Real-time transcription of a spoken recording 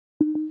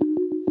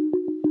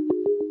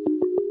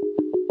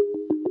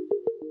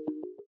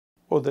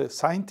Well, the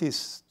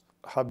scientists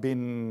have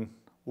been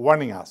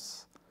warning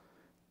us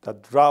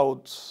that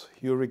droughts,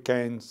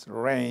 hurricanes,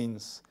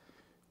 rains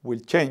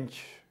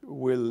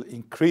will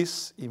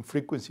increase in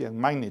frequency and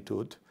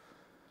magnitude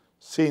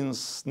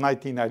since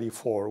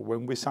 1994,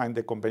 when we signed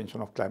the Convention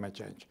on Climate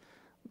Change.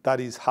 That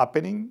is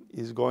happening,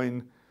 is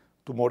going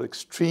to more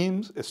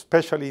extremes,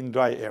 especially in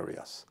dry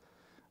areas.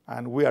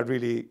 And we are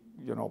really,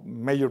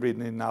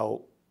 measuring it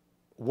now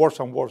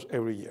worse and worse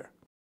every year.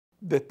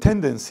 The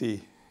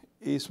tendency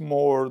is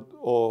more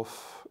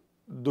of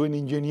doing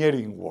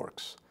engineering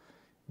works,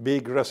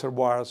 big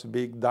reservoirs,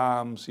 big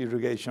dams,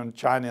 irrigation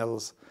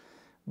channels.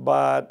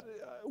 But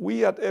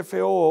we at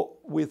FAO,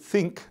 we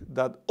think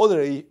that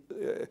other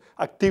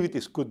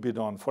activities could be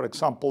done. For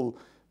example,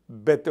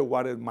 better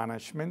water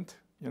management,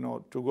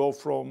 to go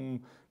from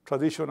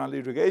traditional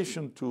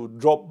irrigation to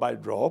drop by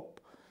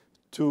drop,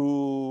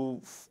 to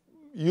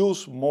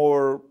use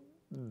more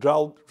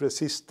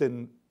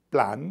drought-resistant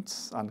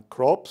plants and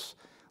crops.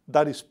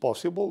 That is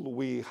possible.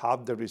 We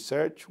have the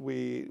research,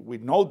 we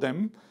know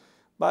them,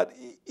 but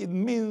it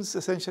means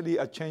essentially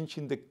a change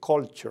in the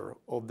culture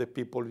of the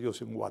people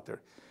using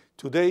water.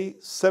 Today,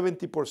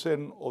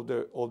 70%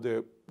 of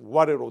the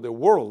water of the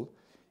world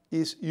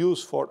is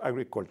used for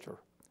agriculture.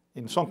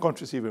 In some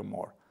countries, even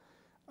more.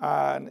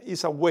 And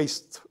it's a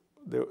waste,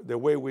 the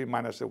way we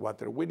manage the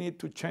water. We need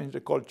to change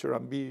the culture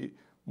and be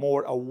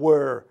more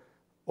aware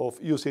of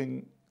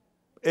using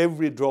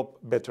every drop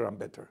better and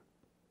better.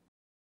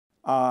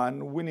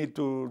 And we need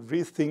to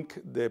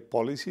rethink the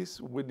policies.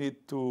 We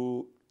need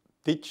to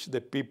teach the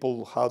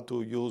people how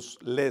to use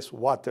less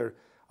water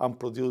and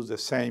produce the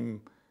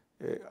same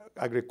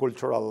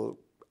agricultural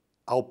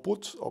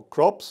outputs or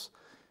crops.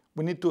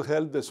 We need to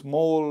help the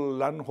small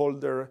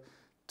landholder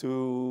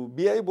to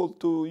be able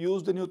to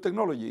use the new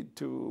technology,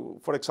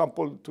 for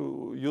example,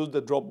 to use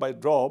the drop by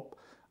drop,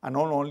 and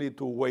not only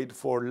to wait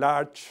for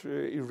large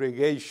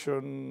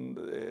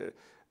irrigation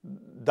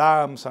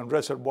dams and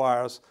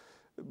reservoirs,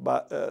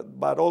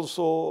 but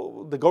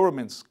also the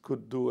governments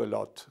could do a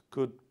lot,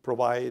 could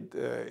provide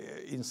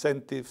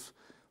incentives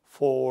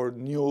for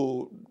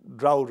new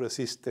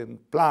drought-resistant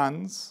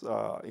plants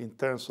in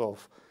terms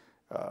of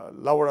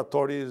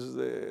laboratories,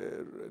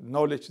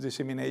 knowledge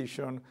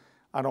dissemination,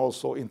 and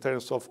also in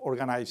terms of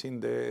organizing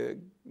the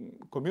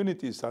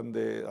communities and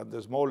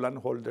the small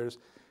landholders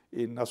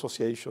in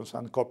associations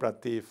and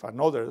cooperatives and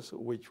others,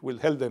 which will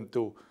help them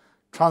to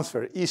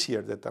transfer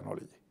easier the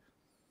technology.